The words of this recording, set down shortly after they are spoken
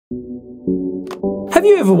Have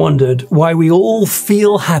you ever wondered why we all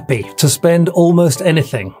feel happy to spend almost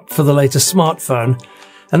anything for the latest smartphone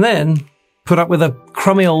and then put up with a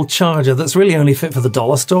crummy old charger that's really only fit for the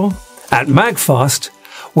dollar store? At MAGFAST,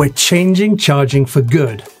 we're changing charging for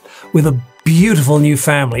good with a beautiful new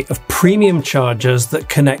family of premium chargers that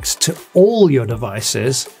connects to all your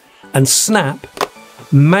devices and snap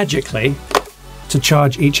magically to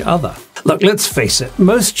charge each other. Look, let's face it,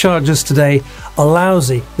 most chargers today are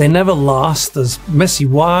lousy. They never last. There's messy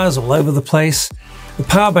wires all over the place. The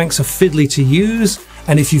power banks are fiddly to use.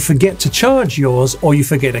 And if you forget to charge yours or you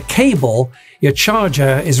forget a cable, your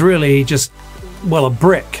charger is really just, well, a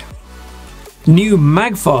brick. New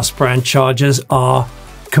MAGFAST brand chargers are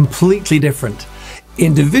completely different.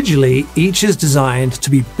 Individually, each is designed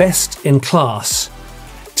to be best in class.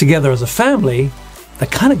 Together as a family, they're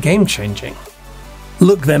kind of game-changing.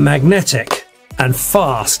 Look, they're magnetic and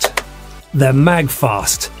fast. They're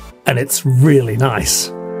MAGFAST, and it's really nice.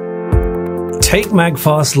 Take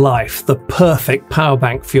MAGFAST Life, the perfect power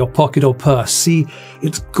bank for your pocket or purse. See,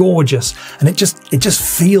 it's gorgeous, and it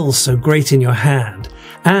just feels so great in your hand,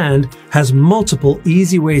 and has multiple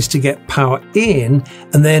easy ways to get power in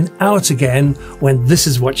and then out again when this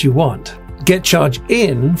is what you want. Get charge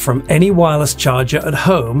in from any wireless charger at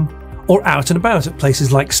home or out and about at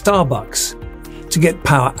places like Starbucks. To get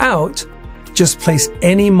power out, just place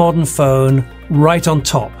any modern phone right on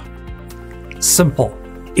top. Simple.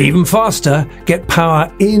 Even faster, get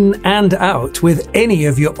power in and out with any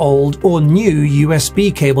of your old or new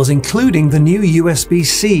USB cables, including the new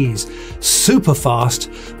USB-Cs. Super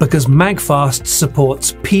fast because MAGFAST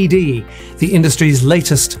supports PD, the industry's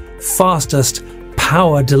latest, fastest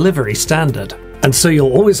power delivery standard. And so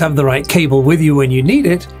you'll always have the right cable with you when you need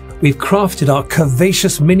it. We've crafted our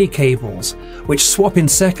curvaceous mini cables, which swap in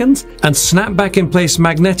seconds and snap back in place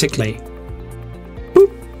magnetically.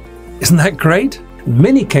 Boop. Isn't that great?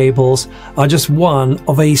 Mini cables are just one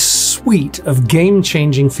of a suite of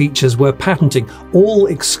game-changing features we're patenting, all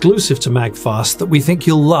exclusive to MAGFAST, that we think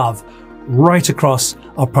you'll love right across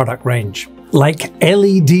our product range. Like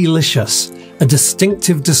LED-licious, a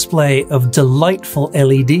distinctive display of delightful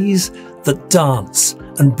LEDs that dance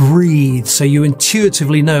and breathe so you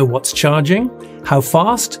intuitively know what's charging, how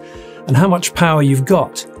fast, and how much power you've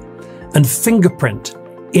got. And fingerprint,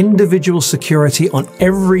 individual security on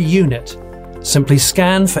every unit. Simply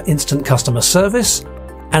scan for instant customer service,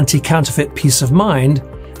 anti-counterfeit peace of mind,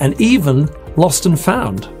 and even lost and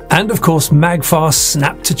found. And of course, MAGFAST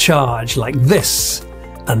snap to charge like this,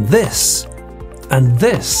 and this, and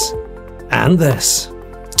this, and this.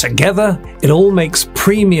 Together, it all makes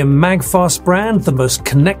premium MAGFAST brand the most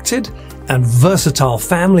connected and versatile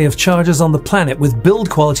family of chargers on the planet, with build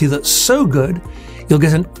quality that's so good, you'll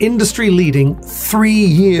get an industry-leading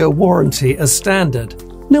 3-year warranty as standard.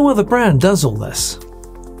 No other brand does all this.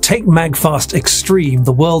 Take MAGFAST Extreme,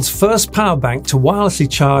 the world's first power bank to wirelessly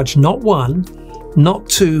charge not one, not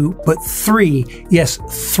two, but 3, yes,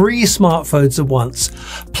 3 smartphones at once,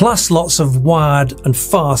 plus lots of wired and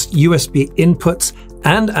fast USB inputs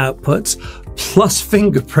and outputs, plus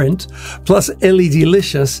fingerprint, plus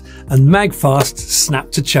LED-licious, and MAGFAST snap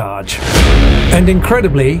to charge. And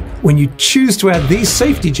incredibly, when you choose to add these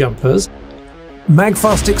safety jumpers,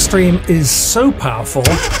 MAGFAST Extreme is so powerful,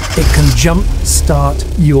 it can jump-start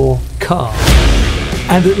your car.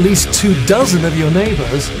 And at least 24 of your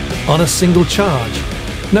neighbors on a single charge.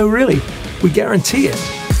 No, really, we guarantee it.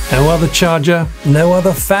 No other charger, no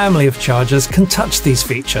other family of chargers can touch these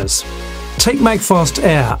features. Take MAGFAST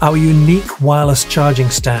Air, our unique wireless charging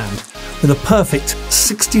stand, with a perfect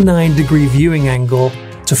 69-degree viewing angle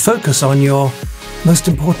to focus on your most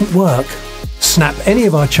important work. Snap any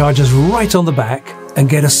of our chargers right on the back and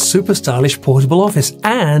get a super stylish portable office,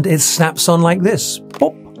 and it snaps on like this.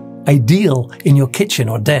 Pop. Ideal in your kitchen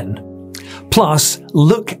or den. Plus,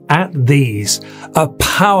 look at these. A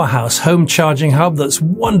powerhouse home charging hub that's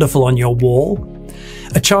wonderful on your wall.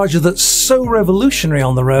 A charger that's so revolutionary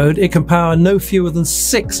on the road, it can power no fewer than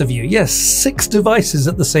 6 of you. Yes, 6 devices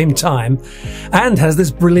at the same time, and has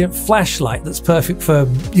this brilliant flashlight that's perfect for,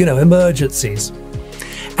 emergencies.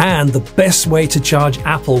 And the best way to charge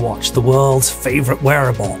Apple Watch, the world's favorite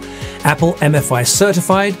wearable. Apple MFI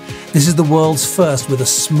certified, this is the world's first with a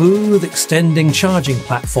smooth extending charging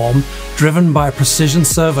platform driven by a precision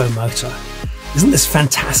servo motor. Isn't this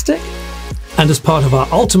fantastic? And as part of our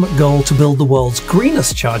ultimate goal to build the world's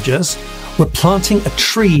greenest chargers, we're planting a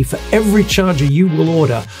tree for every charger you will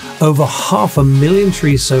order. Over 500,000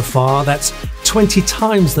 trees so far. That's 20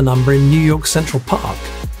 times the number in New York Central Park.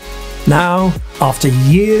 Now, after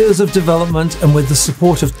years of development and with the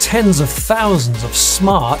support of tens of thousands of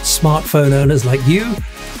smart smartphone owners like you,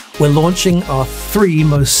 we're launching our 3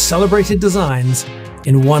 most celebrated designs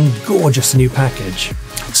in one gorgeous new package.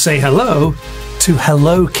 Say hello to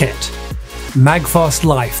Hello Kit, MAGFAST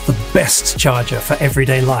Life, the best charger for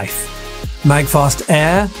everyday life, MAGFAST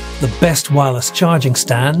Air, the best wireless charging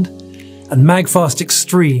stand, and MAGFAST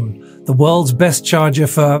Extreme, the world's best charger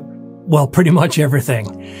for, well, pretty much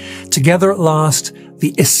everything. Together at last,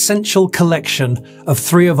 the essential collection of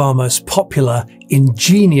 3 of our most popular,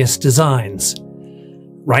 ingenious designs.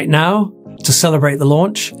 Right now, to celebrate the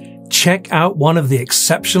launch, check out one of the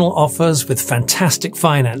exceptional offers with fantastic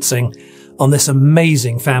financing on this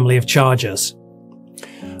amazing family of chargers.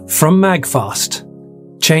 From MAGFAST,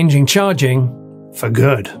 changing charging for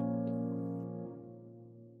good.